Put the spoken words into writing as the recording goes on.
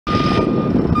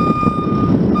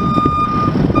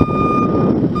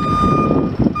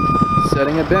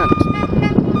a bent.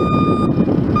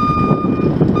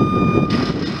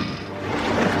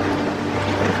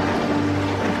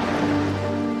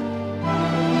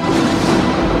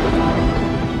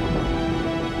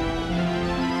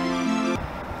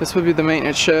 This would be the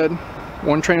maintenance shed.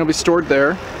 One train will be stored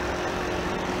there.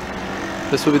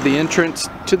 This will be the entrance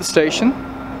to the station.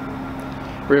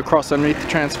 We'll cross underneath the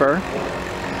transfer.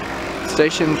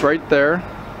 Station's right there.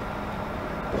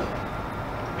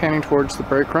 Panning towards the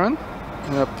brake run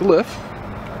and up the lift.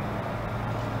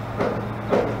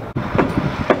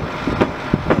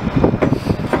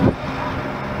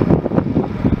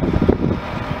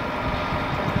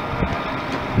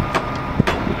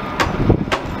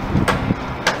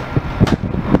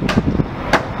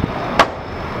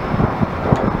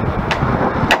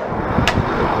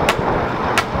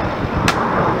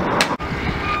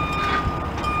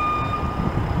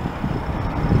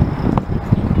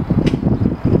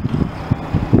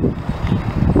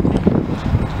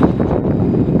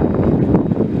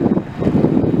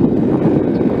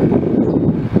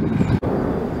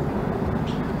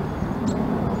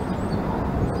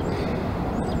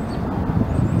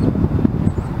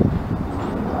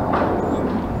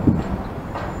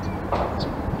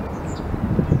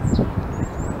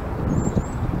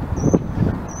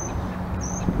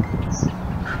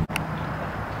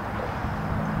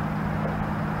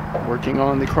 Working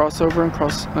on the crossover and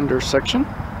cross under section.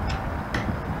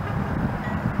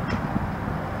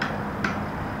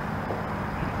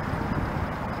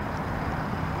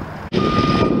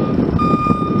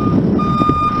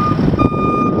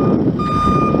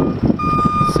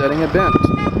 Setting a bent.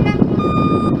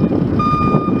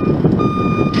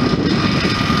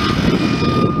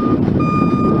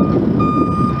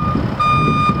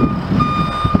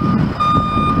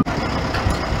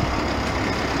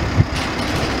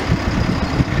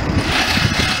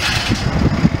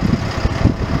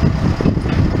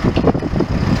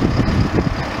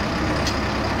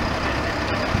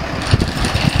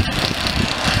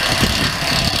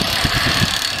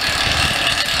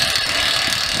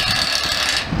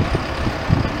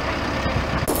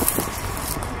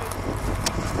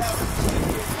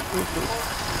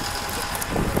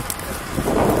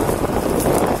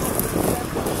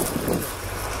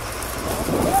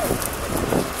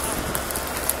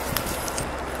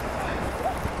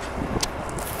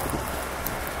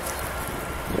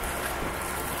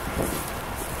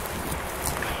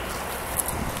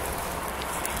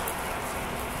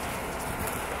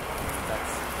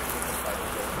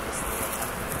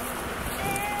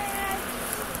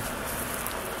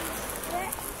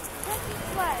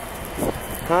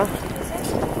 Huh?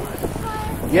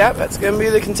 Yep, that's gonna be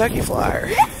the Kentucky Flyer.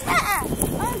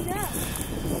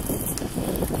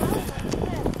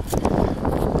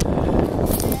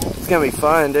 It's gonna be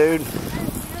fun, dude.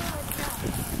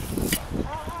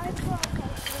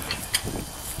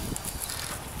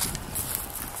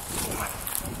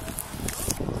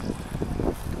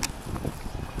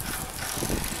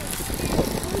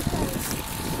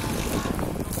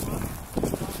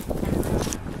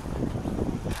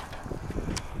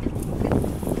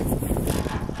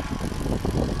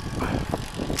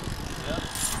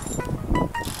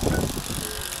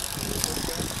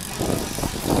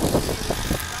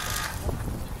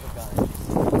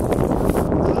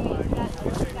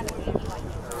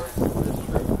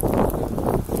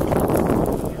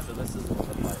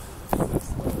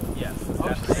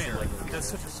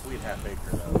 Such a sweet half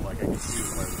acre though, like I can see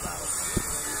where the battle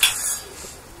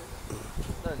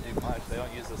doesn't do much, they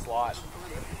don't use this lot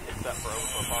except for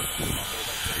overflow parking.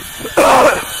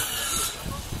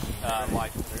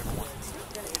 Like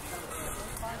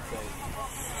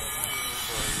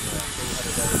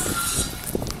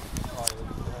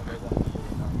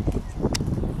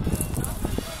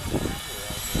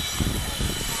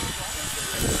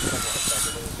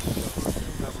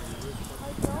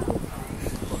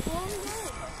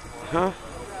Huh?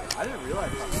 I didn't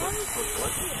realize how much it was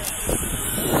working.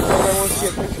 I want to see a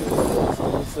picture of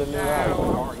this. It's a new house.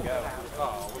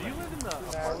 Oh, well, you live in the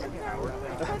apartment tower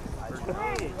thing.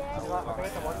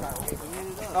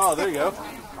 Oh, there you go.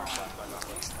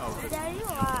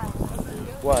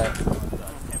 What?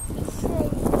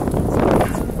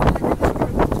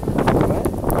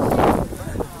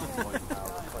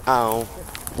 Oh.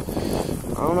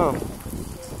 I don't know.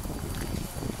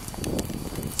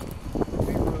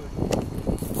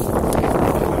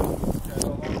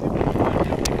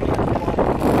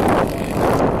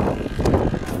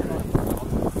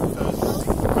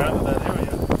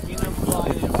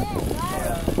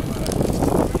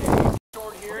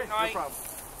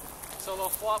 So they'll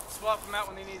swap them out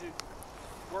when they need to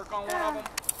work on one of them.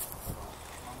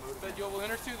 But you will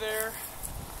enter through there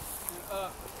and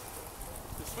up.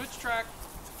 The switch track,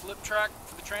 the flip track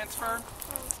for the transfer.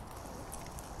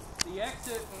 The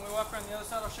exit, when we walk around the other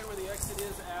side, I'll show you where the exit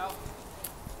is out.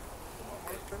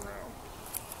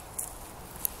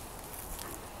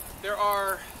 There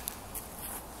are,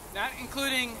 not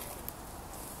including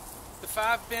the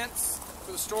 5 vents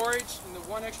for the storage and the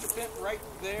 1 extra vent right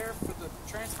there for the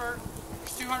transfer,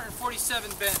 there's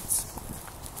 247 vents.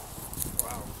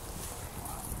 Wow.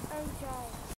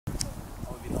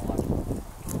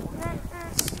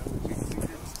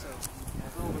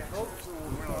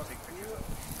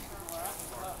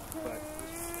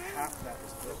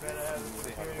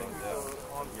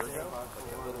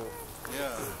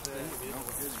 Yeah.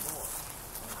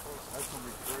 That's gonna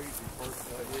be crazy first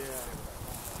day. Yeah.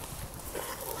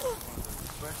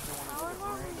 Especially when it's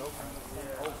grand open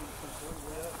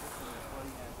completely up.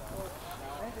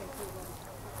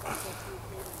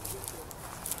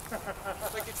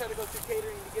 It's like you try to go through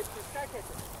catering to get to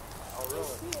Skycatcher. Oh,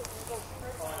 really?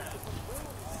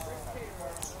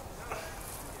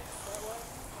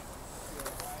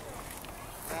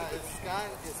 Is Sky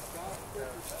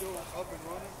still up and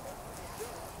running?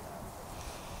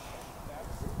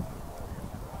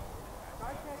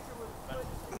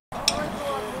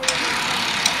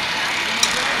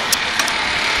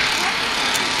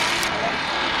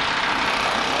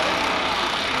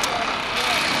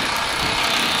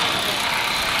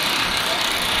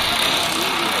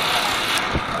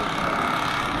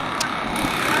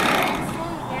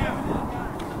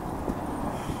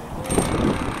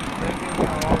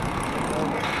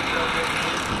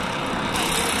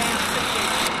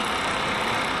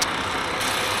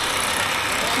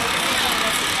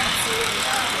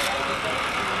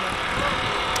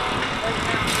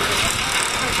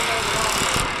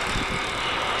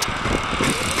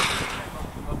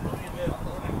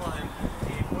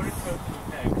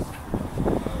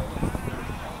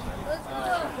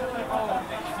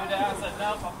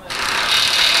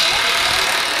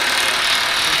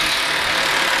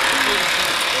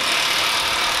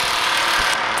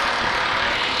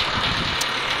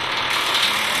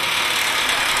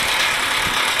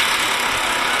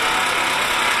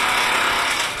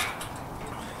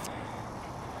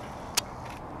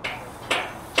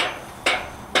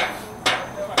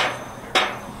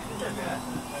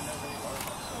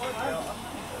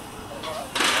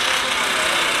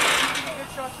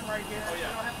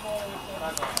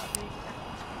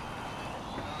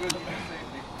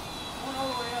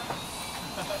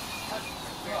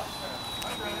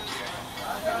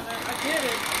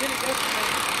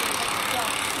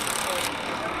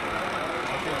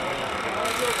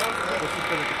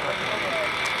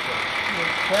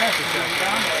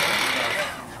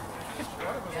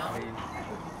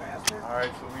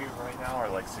 Alright, so we right now are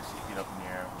like 60 feet up in the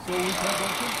air. So we can't go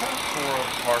too fast. So we're over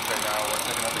the park right now. We're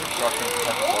checking out the construction for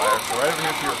the flyer. So right over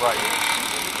here to your right.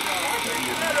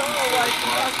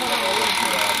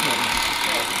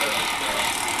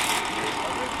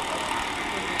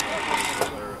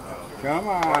 Come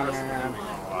on, man.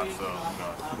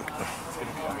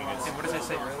 What did I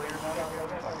say earlier?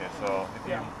 Okay, so if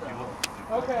you look.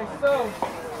 Okay, so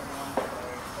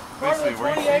Basically,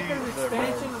 where you see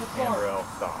expansion the of the park. handrail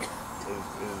stop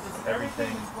is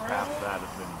everything past that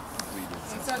has been completed.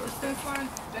 Inside this fence line,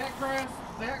 that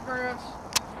grass,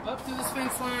 up to this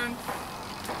fence line.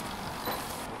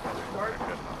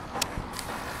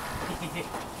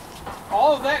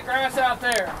 All of that grass out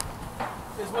there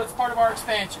is what's part of our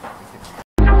expansion.